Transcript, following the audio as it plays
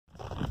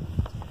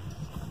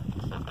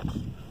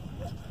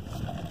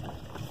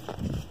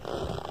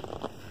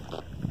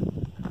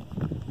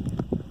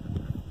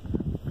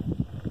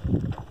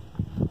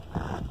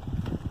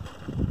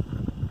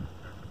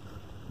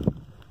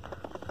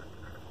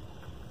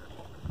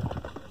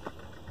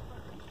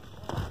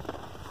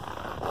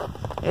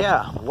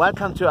Yeah,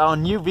 welcome to our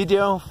new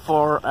video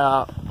for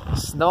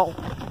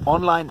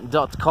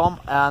snowonline.com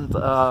and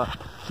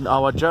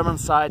our German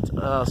site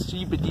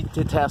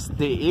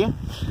Skigebiete-Test.de.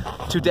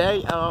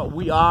 Today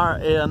we are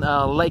in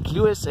Lake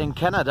Louise in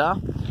Canada,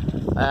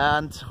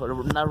 and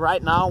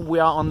right now we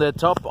are on the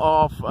top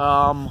of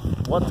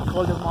what's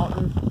called the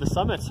mountain? The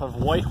summit of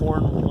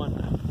Whitehorn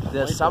Run.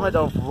 The summit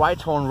of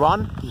Whitehorn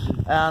Run.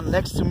 And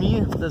next to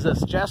me, this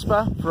is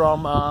Jasper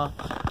from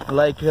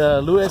Lake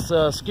Louise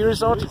ski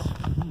resort,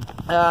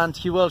 and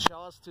he will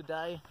show us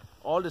today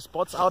all the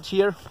spots out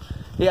here.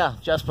 Yeah,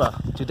 Jasper,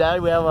 today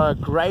we have a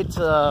great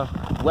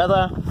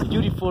weather,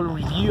 beautiful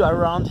review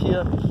around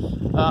here.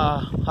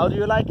 How do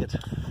you like it?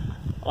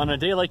 On a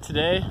day like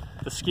today,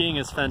 the skiing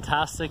is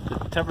fantastic, the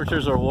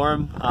temperatures are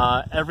warm.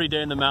 Every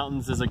day in the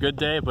mountains is a good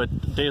day,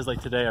 but days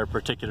like today are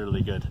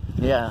particularly good.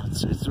 Yeah,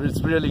 it's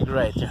really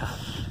great. Yeah.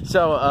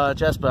 So,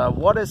 Jasper,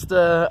 what is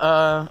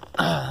the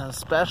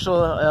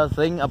special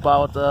thing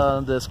about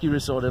the ski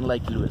resort in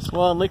Lake Louise?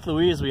 Well, in Lake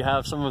Louise we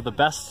have some of the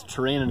best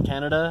terrain in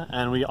Canada,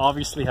 and we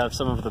obviously have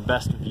some of the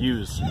best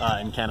views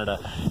in Canada.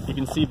 You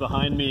can see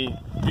behind me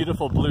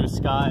beautiful blue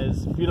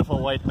skies, beautiful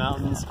white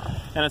mountains,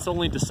 and it's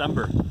only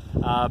December.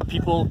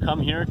 People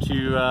come here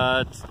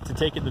to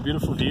take in the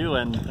beautiful view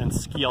and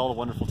ski all the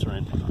wonderful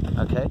terrain.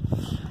 Okay.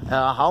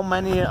 How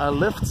many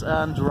lifts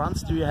and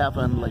runs do you have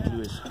in Lake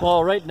Louise?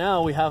 Well, right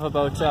now we have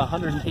about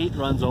 108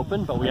 runs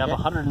open, but we have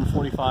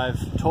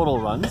 145 total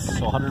runs,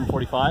 so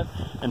 145,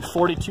 and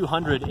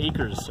 4,200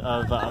 acres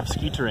of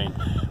ski terrain,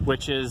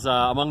 which is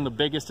among the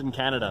biggest in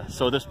Canada.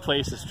 So this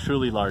place is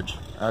truly large.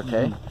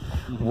 Okay.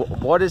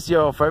 What is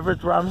your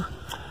favorite run?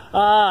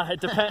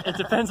 It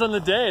depends on the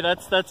day.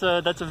 That's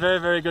a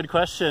very good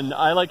question.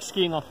 I like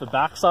skiing off the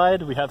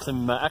backside. We have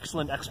some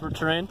excellent expert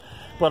terrain,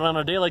 but on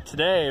a day like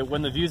today,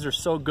 when the views are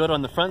so good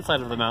on the front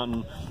side of the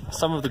mountain,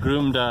 some of the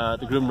groomed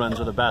runs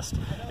are the best.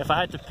 If I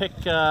had to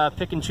pick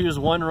and choose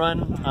one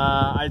run,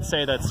 I'd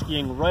say that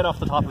skiing right off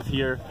the top of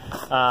here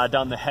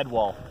down the head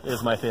wall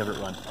is my favorite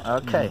run.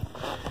 Okay.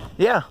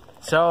 Yeah.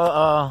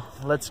 So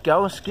let's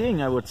go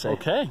skiing, I would say.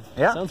 Okay.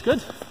 Yeah. Sounds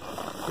good.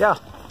 Yeah.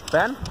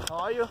 Ben, how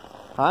are you?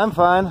 I'm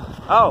fine.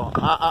 Oh,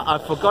 I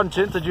forgot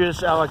to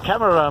introduce our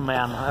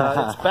cameraman.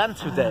 It's Ben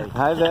today.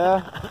 Hi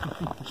there.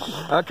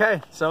 Okay,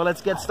 so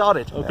let's get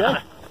started. Okay.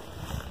 Yeah.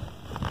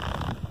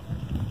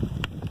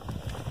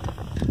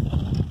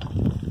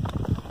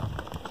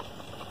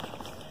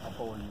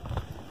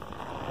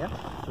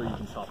 So you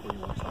can stop where you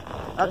want to stop.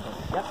 Okay.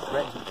 Yeah,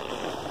 great.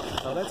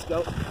 So let's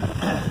go.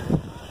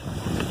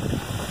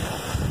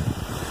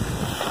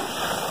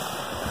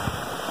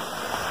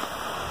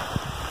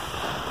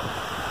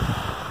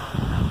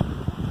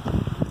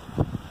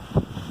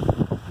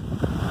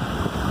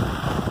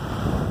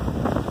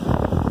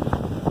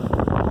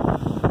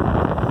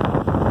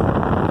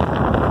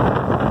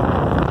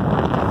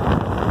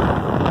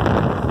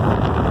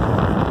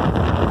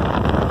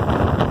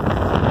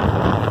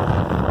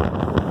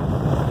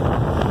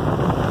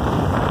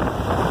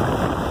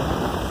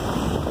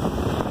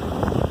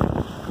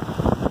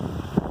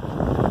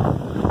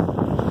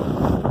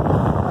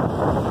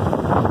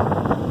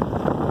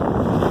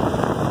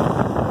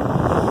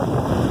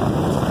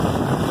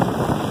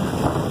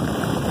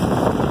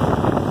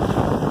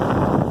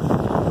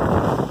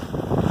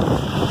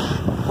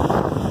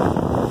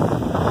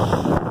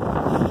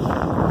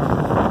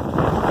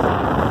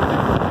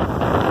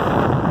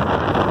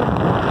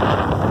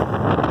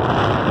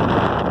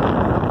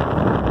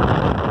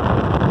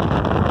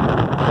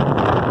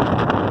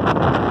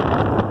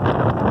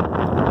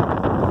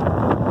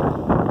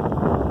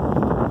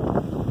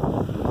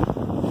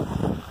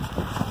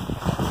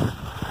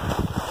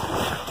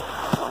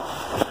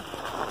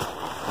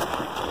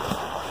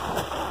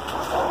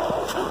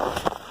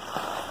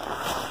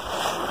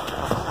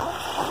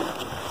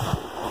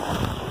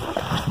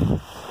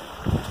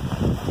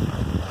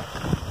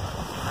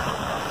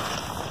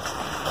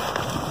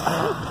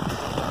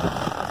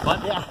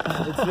 But yeah,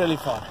 it's really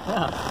fun.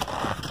 Yeah.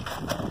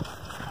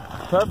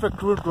 Perfect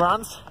route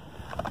runs.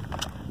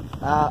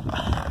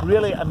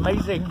 Really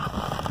amazing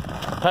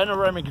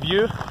panoramic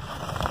view.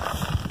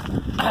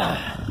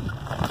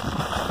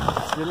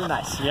 It's really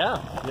nice. Yeah.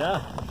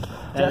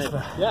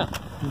 Jasper. Yeah.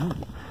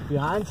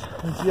 Behind,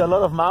 you see a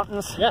lot of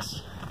mountains.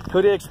 Yes.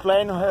 Could you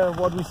explain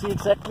what we see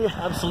exactly?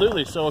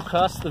 Absolutely. So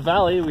across the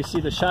valley we see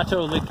the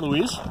Chateau Lake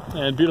Louise,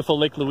 and beautiful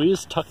Lake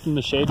Louise tucked in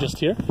the shade just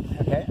here.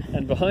 Okay.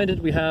 And behind it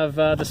we have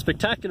the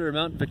spectacular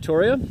Mount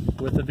Victoria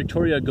with the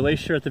Victoria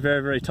Glacier at the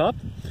very top.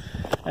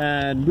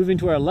 And moving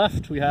to our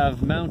left we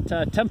have Mount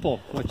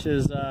Temple, which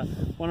is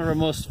one of our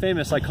most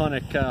famous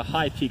iconic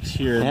high peaks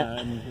here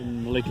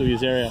in the Lake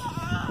Louise area.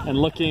 And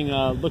looking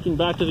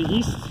back to the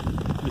east,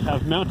 we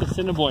have Mount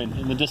Assiniboine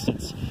in the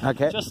distance,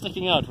 just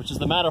sticking out, which is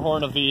the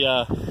Matterhorn of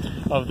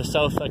the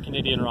South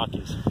Canadian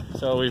Rockies.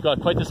 So we've got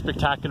quite the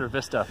spectacular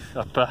vista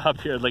up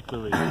here at Lake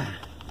Louise.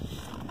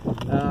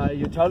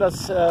 You told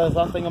us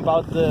something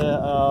about the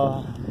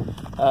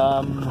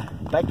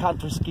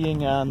backcountry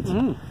skiing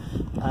and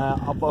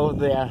up over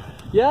there?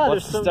 Yeah,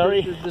 What's the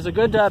story? There's a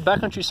good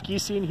backcountry ski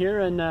scene here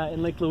in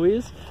Lake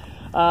Louise.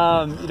 You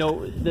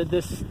know,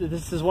 this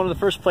is one of the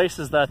first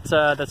places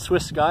that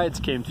Swiss guides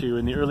came to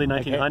in the early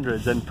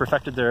 1900s and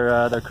perfected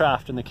their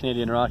craft in the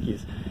Canadian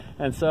Rockies.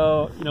 And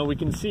so, you know, we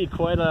can see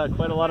quite a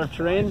lot of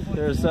terrain.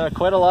 There's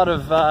quite a lot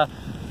of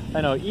I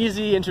know,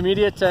 easy,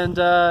 intermediate, and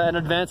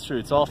advanced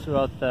routes all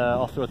throughout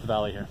the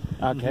valley here.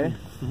 Okay.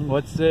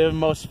 What's the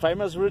most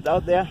famous route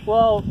out there?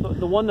 Well,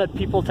 the one that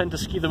people tend to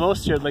ski the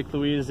most here at Lake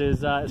Louise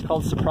is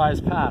called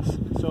Surprise Pass.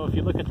 So if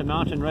you look at the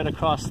mountain right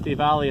across the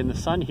valley in the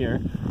sun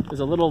here, there's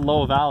a little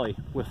low valley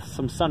with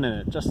some sun in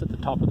it, just at the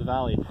top of the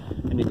valley.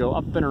 And you go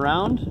up and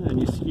around, and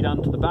you ski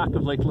down to the back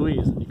of Lake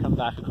Louise, and you come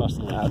back across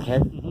the lake. Okay.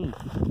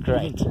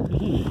 Great.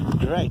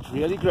 Great.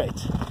 Really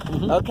great.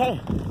 Okay.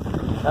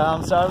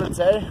 So I would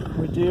say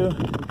we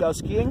go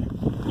skiing.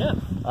 Yeah.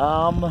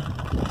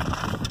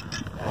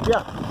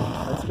 Yeah.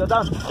 Let's go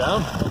down.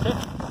 Down. Okay.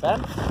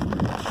 Ben,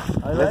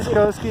 are you Let's ready?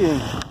 go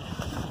skiing.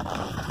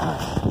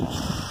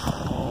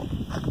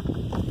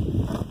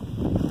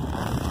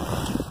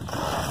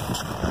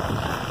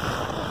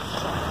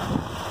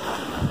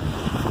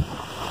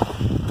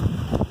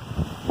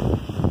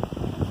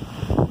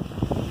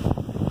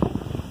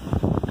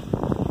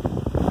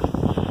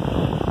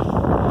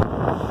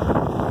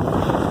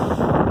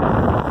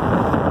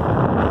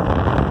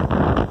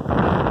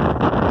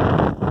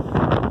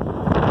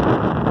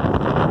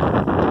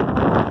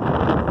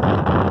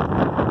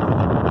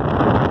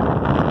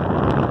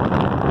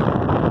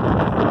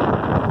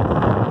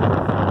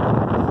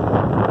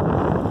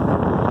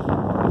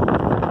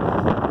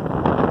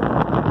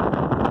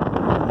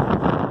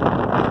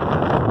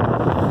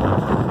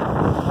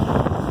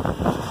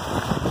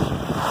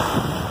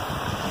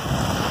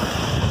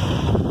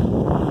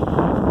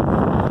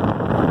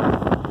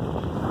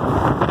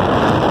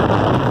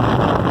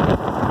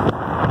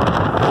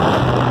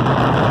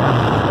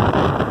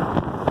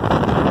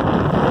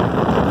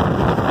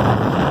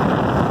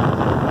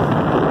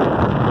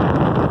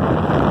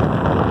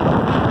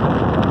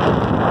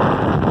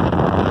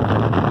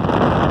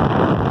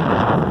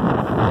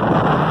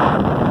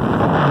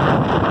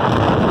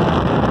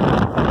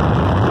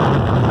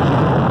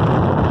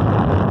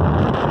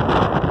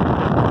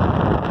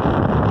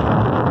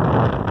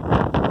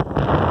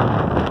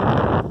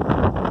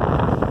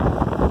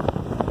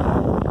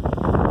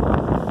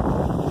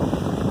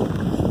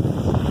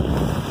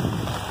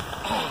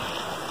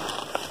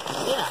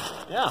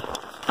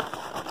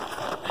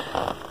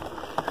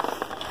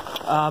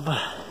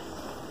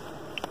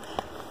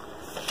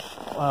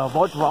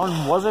 What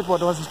run was it?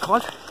 What was it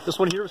called? This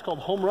one here is called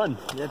Home Run.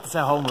 It's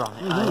a home run.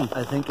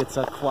 I think it's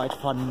a quite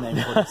fun name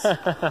for this,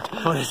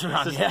 for this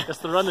run. It's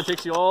the run that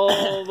takes you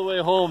all the way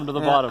home to the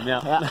bottom.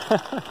 Yeah.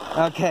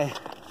 Okay.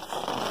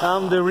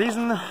 The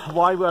reason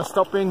why we are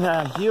stopping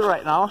here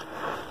right now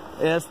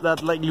is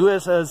that Lake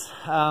Louise is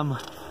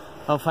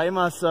a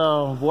famous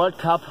World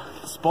Cup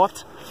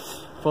spot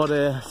for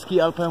the Ski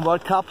Alpine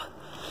World Cup,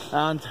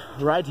 and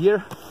right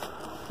here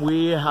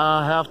we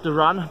have to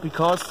run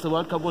because the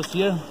World Cup was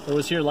here. It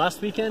was here last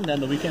weekend and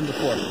the weekend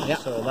before. Yeah.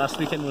 So last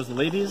weekend was the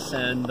ladies,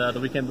 and the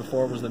weekend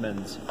before was the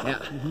men's. Yeah.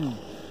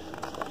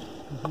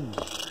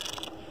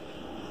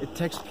 It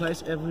takes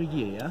place every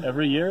year, yeah?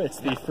 Every year. It's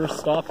the first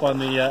stop on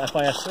the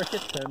FIS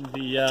circuit, and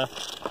the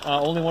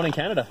only one in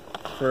Canada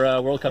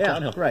for World Cup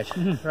downhill. Right.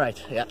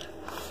 Right. Yeah.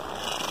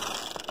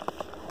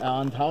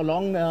 And how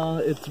long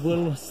it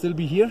will still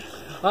be here?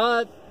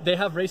 They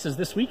have races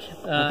this week,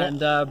 and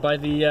by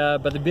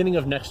the beginning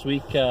of next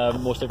week,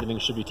 most everything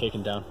should be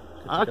taken down.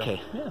 Okay.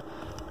 Yeah.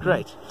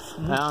 Great.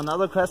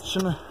 Another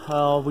question.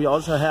 We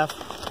also have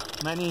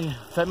many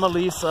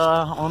families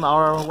on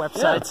our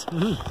websites.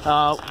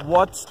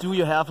 What do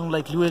you have in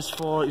Lake Louise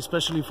for,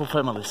 especially for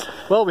families?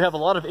 Well, we have a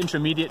lot of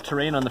intermediate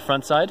terrain on the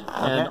front side,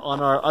 and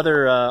on our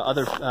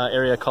other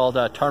area called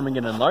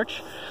Ptarmigan and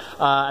Larch.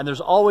 And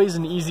there's always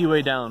an easy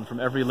way down from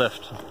every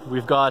lift.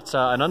 We've got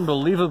an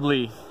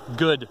unbelievably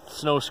good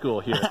snow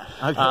school here.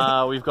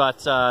 We've got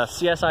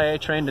CSIA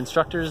trained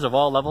instructors of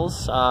all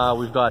levels.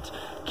 We've got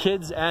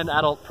kids and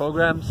adult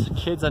programs,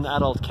 kids and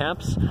adult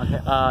camps.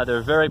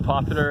 They're very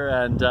popular,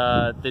 and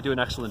they do an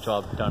excellent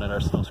job down at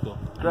our snow school.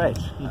 Great.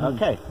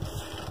 Okay.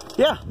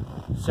 Yeah.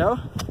 So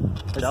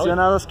let's do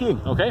another skiing.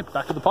 Okay,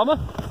 back to the Palma?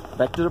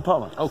 Back to the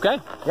Palma. Okay.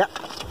 Yeah.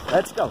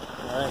 Let's go.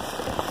 All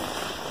right.